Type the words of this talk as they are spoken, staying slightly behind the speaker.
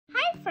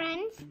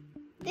friends!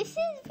 This is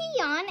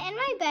Vion and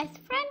my best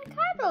friend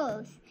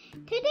Cuddles.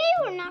 Today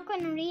we're not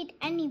going to read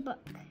any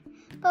book,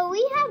 but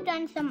we have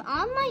done some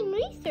online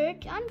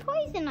research on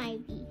poison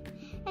ivy,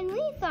 and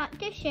we thought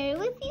to share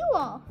with you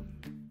all.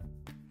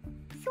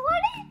 So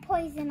what is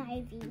poison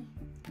ivy?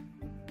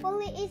 Well,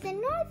 it is a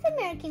North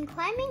American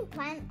climbing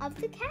plant of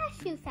the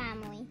cashew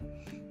family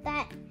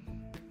that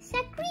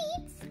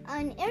secretes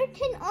an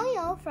irritant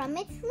oil from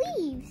its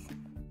leaves.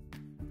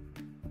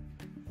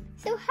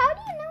 So how do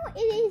you know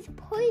it is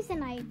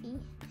poison ivy?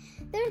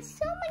 There are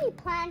so many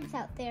plants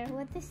out there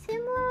with the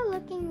similar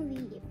looking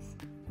leaves.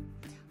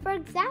 For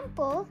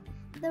example,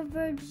 the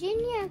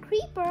Virginia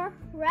creeper,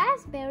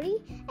 raspberry,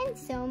 and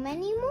so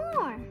many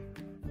more.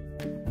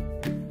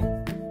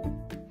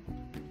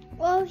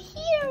 Well,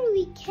 here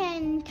we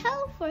can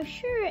tell for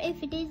sure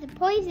if it is a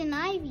poison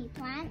ivy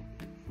plant.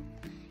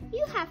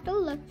 You have to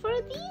look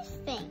for these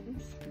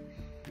things.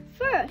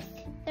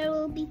 First, there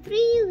will be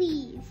 3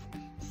 leaves.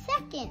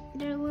 Second,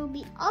 there will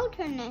be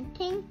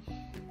alternating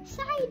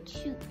side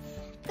shoots.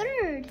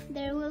 Third,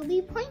 there will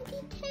be pointy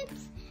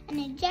tips and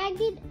a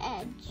jagged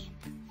edge.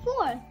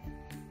 Fourth,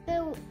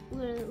 there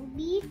will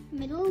be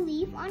middle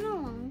leaf on a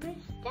longer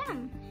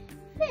stem.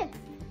 Fifth,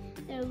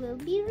 there will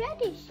be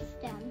reddish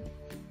stem.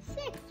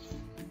 Sixth,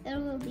 there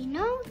will be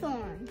no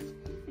thorns,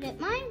 but it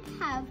might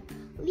have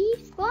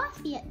leaves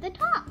glossy at the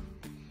top.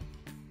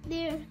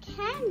 There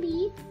can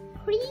be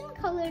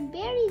cream-colored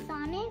berries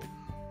on it.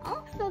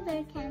 Also,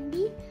 there can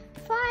be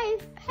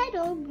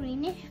 5-petal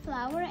greenish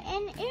flower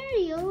and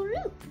aerial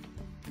root.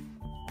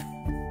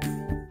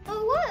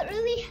 Well, what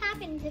really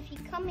happens if you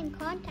come in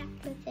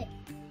contact with it?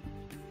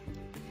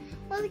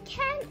 Well, it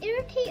can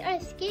irritate our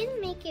skin,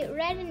 make it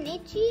red and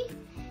itchy.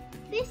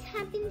 This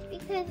happens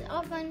because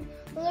of an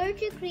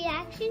allergic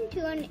reaction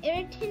to an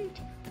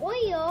irritant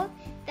oil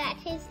that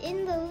is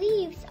in the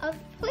leaves of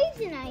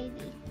poison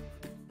ivy.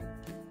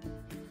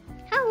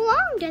 How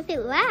long does it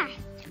last?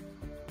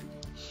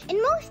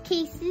 In most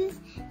cases,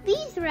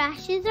 these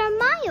rashes are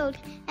mild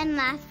and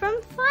last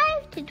from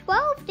 5 to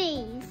 12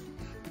 days.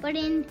 But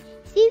in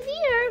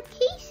severe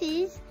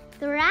cases,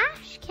 the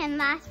rash can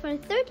last for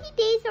 30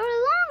 days or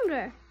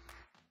longer.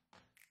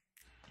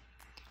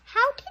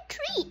 How to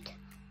treat?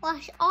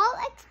 Wash all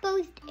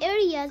exposed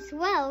areas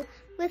well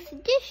with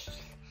dish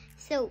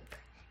soap,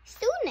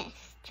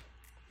 soonest.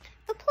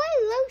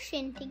 Apply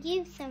lotion to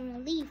give some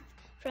relief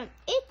from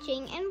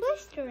itching and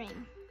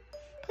blistering.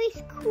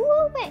 Place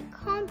cool wet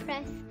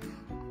compress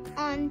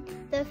on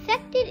the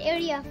affected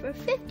area for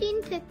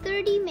 15 to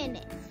 30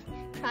 minutes.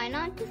 Try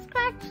not to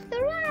scratch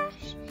the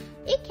rash.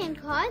 It can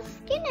cause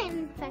skin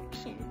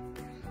infection.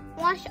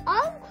 Wash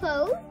all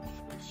clothes,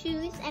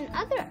 shoes, and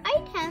other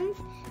items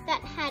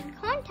that had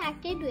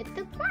contacted with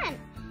the plant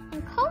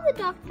and call the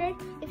doctor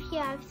if you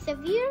have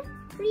severe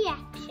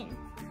reaction.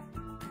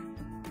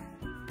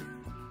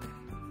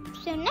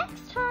 So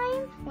next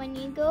time when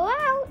you go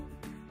out,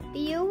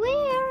 be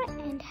aware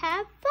and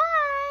have fun.